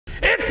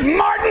It's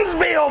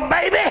Martinsville,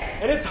 baby!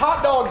 And it's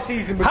hot dog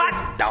season.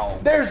 Hot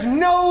dog. There's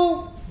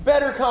no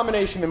better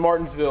combination than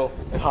Martinsville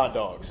and hot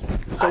dogs.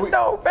 So hot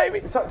dog,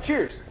 baby.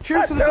 Cheers.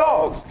 Cheers to the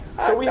dogs.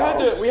 So we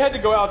had to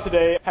go out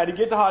today. Had to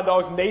get the hot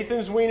dogs.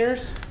 Nathan's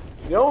Wieners.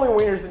 The only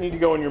wieners that need to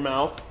go in your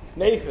mouth.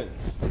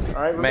 Nathan's.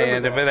 All right.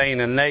 Man, if it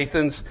ain't a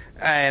Nathan's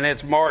and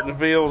it's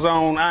Martinsville's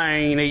own, I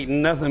ain't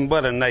eating nothing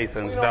but a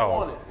Nathan's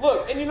dog.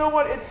 Look, and you know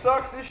what? It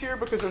sucks this year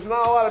because there's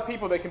not a lot of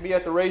people that can be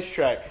at the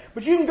racetrack.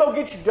 But you can go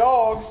get your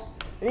dogs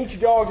and eat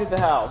your dogs at the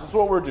house. That's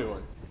what we're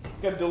doing.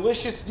 You got a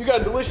delicious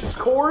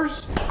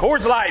Coors.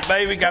 Coors Light,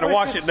 baby. Got to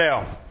wash it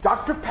down.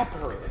 Dr.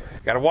 Pepper.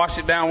 Got to wash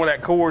it down with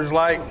that Coors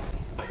Light.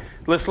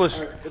 Let's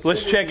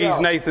check these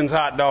Nathan's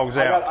hot dogs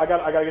out. I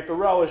gotta get the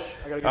relish.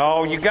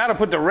 You got to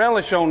put the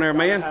relish on there,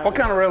 man. What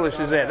kind of relish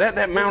is that?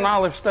 That Mount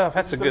Olive stuff.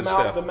 That's the good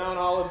stuff. The Mount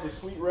Olive, the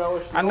sweet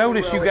relish. I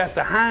noticed you got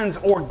the Heinz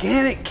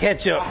Organic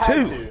Ketchup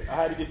too. I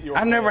had to get the organic.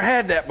 I never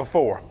had that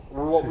before.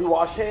 We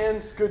wash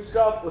hands. Good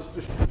stuff. Let's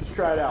just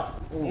try it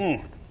out.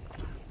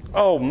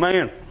 Oh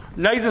man,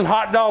 Nathan's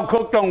hot dog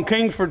cooked on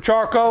Kingsford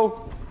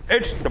charcoal.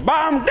 It's the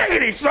bomb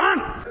diggity,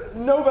 son.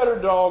 No better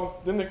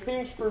dog than the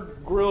Kingsford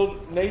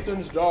grilled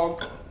Nathan's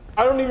dog.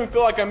 I don't even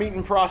feel like I'm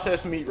eating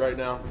processed meat right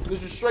now.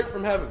 This is straight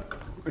from heaven.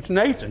 It's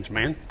Nathan's,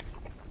 man.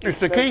 It's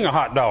the king of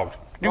hot dogs.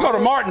 You go to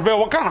Martinsville,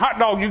 what kind of hot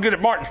dog you get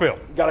at Martinsville?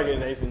 Gotta get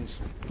Nathan's.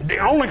 The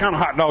only kind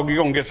of hot dog you're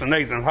gonna get is a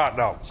Nathan's hot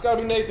dog. It's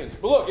gotta be Nathan's.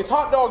 But look, it's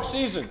hot dog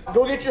season.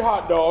 Go get your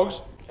hot dogs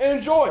and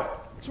enjoy.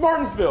 It's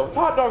Martinsville. It's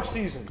hot dog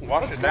season.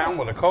 Wash it down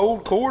with a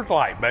cold Coors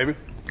Light, baby.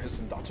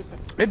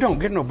 It don't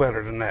get no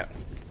better than that.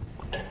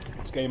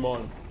 It's game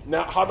on.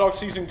 Now, hot dog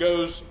season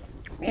goes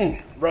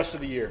rest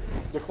of the year.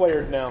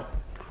 Declared now.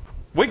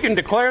 We can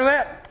declare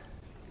that?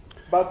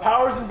 By the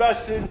powers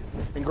invested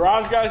in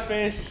Garage Guys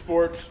Fantasy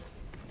Sports,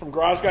 from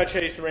Garage Guy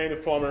Chase to Randy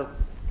the Plumber,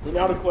 we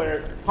now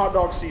declare hot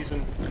dog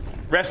season.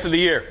 Rest of the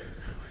year.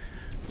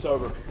 It's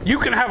over. You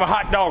can have a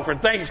hot dog for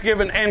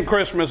Thanksgiving and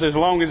Christmas as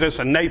long as it's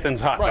a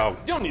Nathan's hot dog.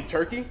 You don't need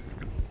turkey.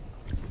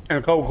 And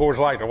a cold Coors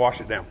Light to wash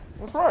it down.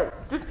 That's right.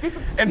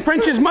 And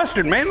French's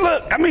mustard, man.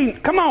 Look, I mean,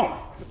 come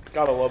on.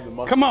 Gotta love the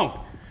mustard. Come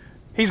on.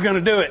 He's going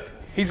to do it.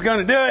 He's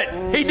going to do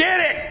it. He did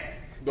it.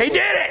 He did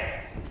it.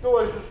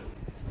 Delicious.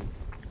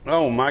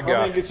 Oh, my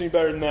God. Nothing gets any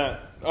better than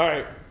that. All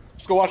right.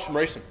 Let's go watch some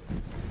racing.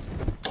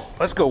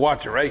 Let's go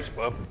watch a race,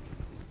 bub.